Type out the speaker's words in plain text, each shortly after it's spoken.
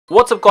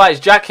What's up guys,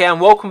 Jack here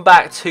and welcome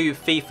back to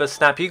FIFA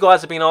Snap. You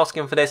guys have been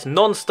asking for this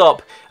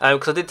non-stop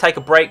because I did take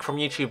a break from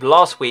YouTube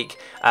last week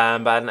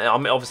and I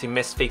obviously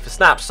missed FIFA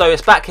Snap. So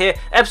it's back here,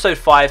 episode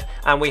 5,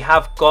 and we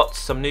have got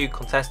some new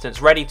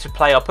contestants ready to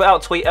play. I put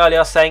out a tweet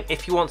earlier saying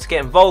if you want to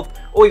get involved,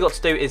 all you got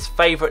to do is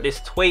favourite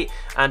this tweet,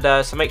 and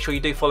so make sure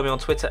you do follow me on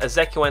Twitter,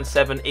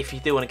 Ezekiel7, if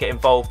you do want to get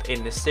involved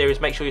in this series.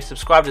 Make sure you're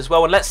subscribed as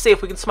well, and let's see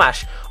if we can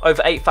smash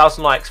over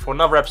 8,000 likes for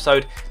another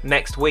episode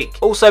next week.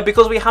 Also,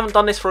 because we haven't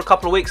done this for a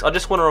couple of weeks, I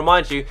just want to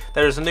remind you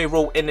there is a new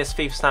rule in this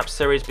FIFA Snap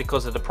series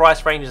because of the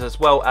price ranges as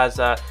well as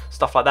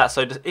stuff like that.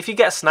 So if you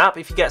get a snap,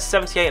 if you get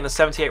 78 and a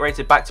 78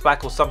 rated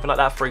back-to-back or something like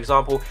that, for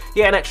example,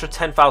 you get an extra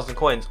 10,000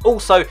 coins.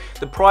 Also,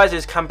 the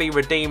prizes can be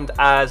redeemed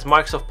as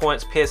Microsoft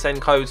points,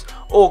 PSN codes,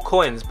 or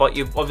coins, but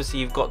you've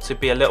got to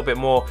be a little bit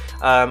more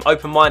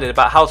open-minded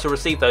about how to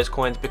receive those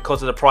coins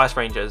because of the price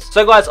ranges.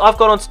 So guys, I've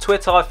gone onto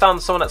Twitter, I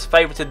found someone that's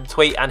favorited the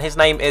tweet, and his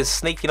name is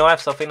Sneaky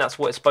Knife, so I think that's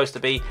what it's supposed to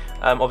be,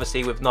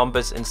 obviously with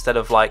numbers instead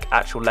of like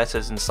actual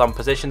letters in some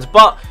positions.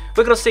 But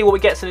we're going to see what he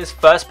gets in his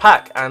first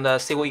pack and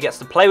see what he gets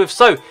to play with.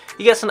 So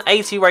he gets an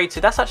 80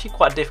 rated. That's actually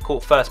quite a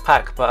difficult first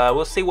pack, but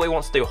we'll see what he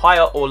wants to do,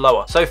 higher or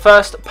lower. So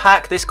first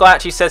pack, this guy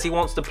actually says he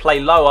wants to play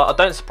lower. I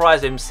don't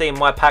surprise him seeing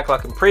my pack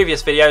like in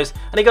previous videos,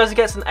 and he goes and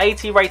gets an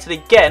 80 rated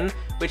again,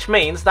 which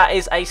means that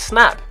is a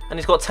snap, and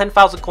he's got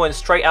 10,000 coins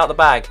straight out the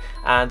bag.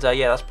 And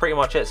yeah, that's pretty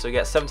much it. So we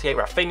get 78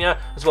 Rafinha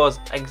as well as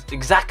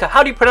Xhaka.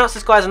 How do you pronounce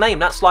this guy's name?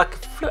 That's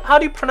like, how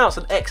do you pronounce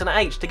an X and an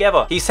H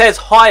together? He says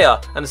higher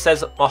and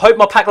says, I hope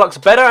my pack looks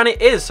better, and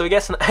it is. So he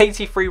gets an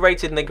 83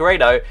 rated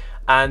Negredo,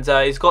 and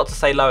he's got to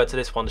say lower to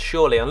this one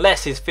surely,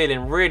 unless he's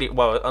feeling really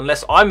well,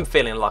 unless I'm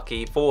feeling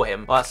lucky for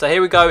him. Alright, so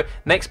here we go,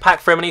 next pack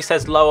for him, and he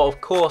says lower.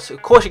 Of course you're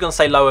gonna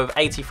say lower with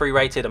 83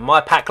 rated and my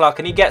pack luck,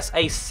 and he gets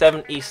a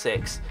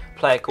 76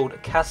 player called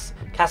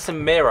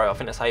Casemiro, I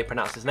think that's how you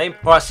pronounce his name.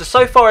 Alright,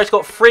 so far he's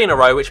got 3 in a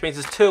row, which means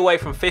he's 2 away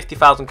from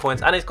 50,000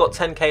 coins, and he's got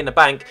 10k in the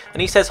bank,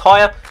 and he says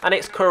higher, and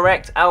it's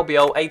correct,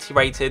 Albiol 80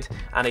 rated,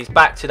 and he's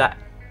back to that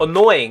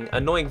annoying,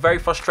 very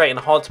frustrating,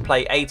 hard to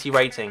play 80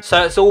 rating.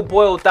 So it's all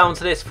boiled down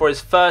to this for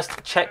his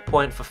first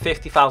checkpoint for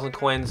 50,000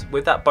 coins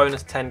with that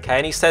bonus 10k,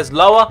 and he says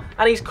lower,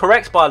 and he's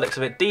correct by the looks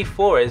of it.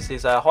 D4 is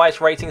his highest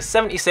rating,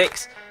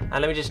 76,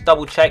 and let me just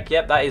double check.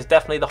 Yep, that is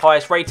definitely the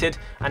highest rated,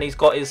 and he's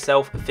got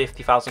himself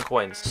 50,000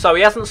 coins. So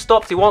he hasn't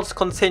stopped, he wants to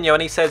continue,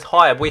 and he says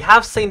higher. We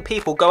have seen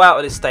people go out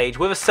at this stage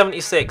with a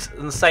 76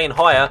 and saying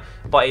higher,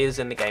 but he is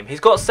in the game. He's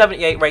got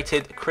 78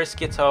 rated Chris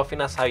Gito, I think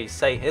that's how you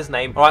say his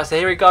name. Alright, so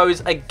here he goes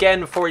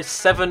again for his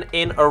 7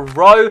 in a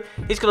row.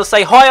 He's going to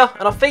say higher,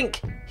 and I think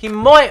he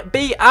might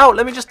be out.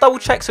 Let me just double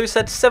check. So he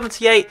said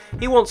 78.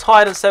 He wants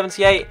higher than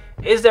 78.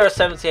 Is there a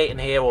 78 in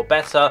here or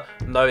better?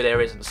 No, there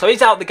isn't. So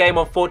he's out of the game,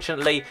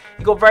 unfortunately.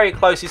 He got very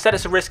close. He said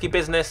it's a risky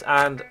business,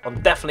 and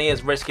definitely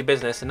is risky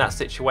business in that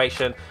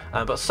situation.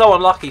 But so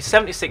unlucky,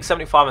 76,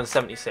 75, and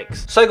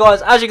 76. So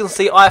guys, as you can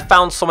see, I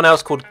found someone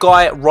else called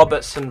Guy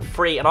Robertson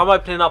 3, and I'm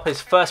opening up his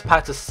first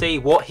pack to see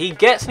what he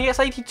gets, and he gets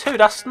 82.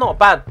 That's not a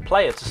bad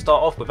player to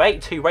start off with.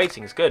 82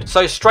 rating is good.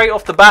 So straight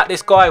off the bat,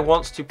 this guy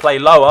wants to play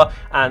lower,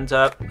 and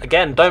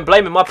again, don't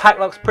blame him. My pack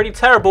looks pretty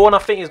terrible, and I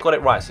think he's got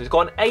it right. So he's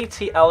got an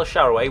 80 El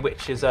Shaarawy,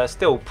 which is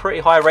still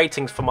pretty high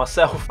ratings for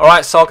myself.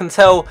 Alright, so I can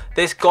tell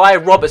this Guy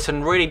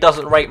Robertson really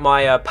doesn't rate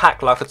my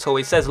pack luck at all.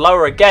 He says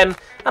lower again,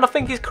 and I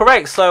think he's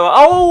correct. So,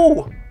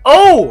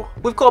 oh,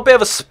 we've got a bit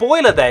of a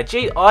spoiler there.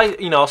 Gee, I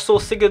saw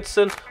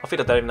Sigurdsson. I think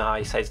I don't even know how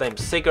you say his name,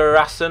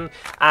 Sigurdsson,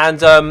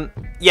 and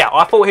yeah,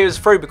 I thought he was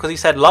through because he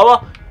said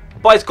lower,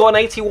 but he's got an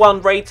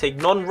 81 rating,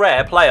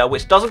 non-rare player,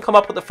 which doesn't come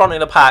up at the front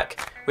in the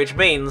pack, which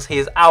means he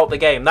is out the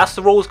game. That's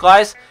the rules,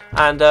 guys,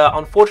 and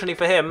unfortunately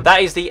for him,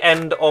 that is the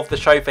end of the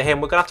show for him.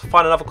 We're going to have to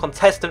find another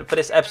contestant for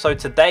this episode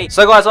today.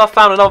 So guys, I've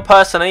found another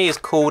person. He is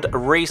called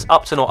Reese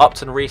Upton, or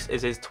Upton Reese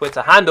is his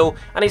Twitter handle,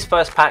 and his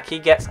first pack, he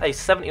gets a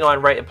 79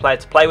 rated player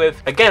to play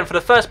with. Again, for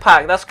the first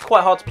pack, that's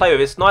quite hard to play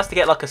with. It's nice to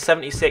get like a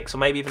 76 or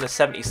maybe even a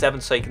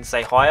 77 so you can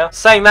say higher.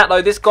 Saying that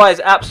though, this guy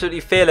is absolutely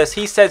fearless.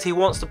 He says he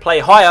wants to play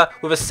higher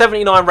with a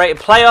 79 rated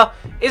player.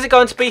 Is it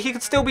going to be? He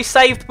could still be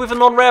saved with a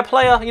non-rare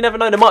player. You never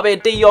know. There might be a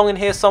De Jong in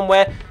here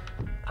somewhere.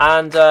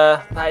 And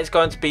that is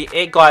going to be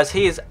it, guys.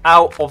 He is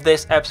out of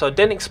this episode.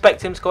 Didn't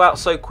expect him to go out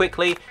so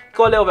quickly.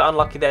 Got a little bit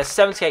unlucky there.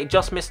 78,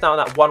 just missed out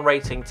on that 1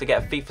 rating to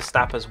get a FIFA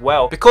Snap as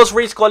well. Because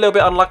Reese got a little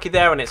bit unlucky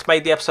there and it's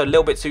made the episode a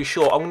little bit too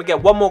short, I'm going to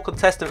get one more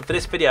contestant for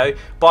this video.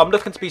 But I'm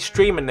looking to be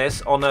streaming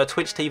this on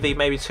Twitch TV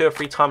maybe 2 or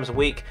 3 times a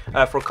week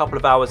for a couple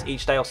of hours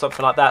each day or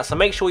something like that. So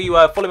make sure you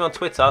follow me on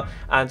Twitter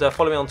and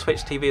follow me on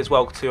Twitch TV as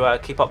well to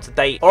keep up to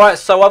date. Alright,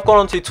 so I've gone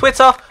onto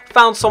Twitter,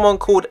 found someone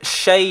called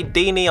Shay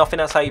Dini, I think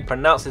that's how you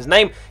pronounce his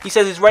name. He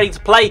says he's ready to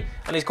play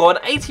and he's got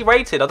an 80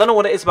 rated. I don't know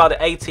what it is about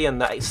the 80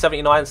 and the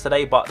 79s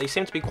today, but they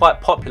seem to be quite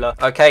popular.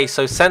 Okay,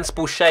 so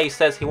Sensible Shay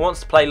says he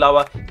wants to play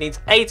lower, he needs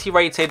 80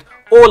 rated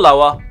or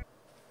lower.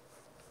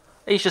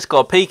 He's just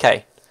got a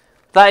PK.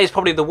 That is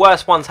probably the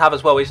worst one to have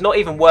as well. He's not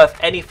even worth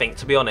anything,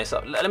 to be honest.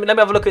 Let me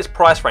have a look at his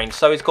price range.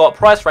 So he's got a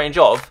price range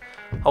of,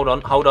 hold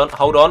on.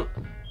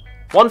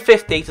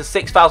 150 to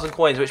 6,000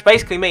 coins, which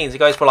basically means it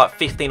goes for like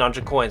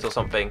 1,500 coins or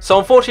something. So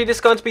unfortunately, this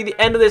is going to be the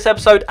end of this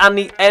episode and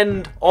the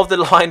end of the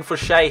line for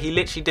Shea. He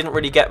literally didn't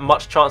really get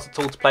much chance at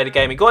all to play the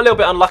game. He got a little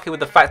bit unlucky with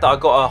the fact that I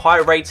got a high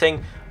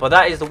rating, but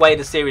that is the way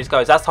the series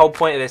goes. That's the whole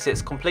point of this.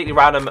 It's completely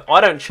random.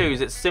 I don't choose.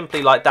 It's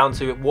simply like down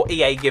to what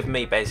EA give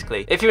me,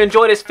 basically. If you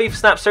enjoy this FIFA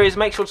Snap series,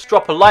 make sure to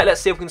drop a like.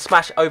 Let's see if we can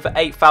smash over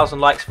 8,000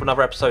 likes for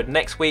another episode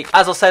next week.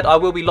 As I said, I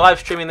will be live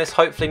streaming this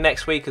hopefully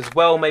next week as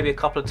well. Maybe a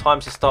couple of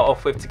times to start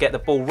off with to get the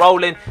ball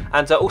rolling.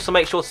 And also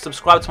make sure to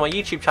subscribe to my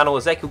YouTube channel,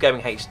 Ezekiel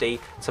Gaming HD,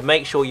 to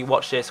make sure you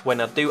watch this when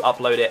I do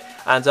upload it.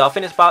 And I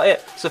think that's about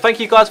it. So thank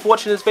you guys for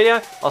watching this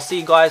video. I'll see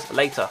you guys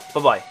later.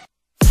 Bye-bye.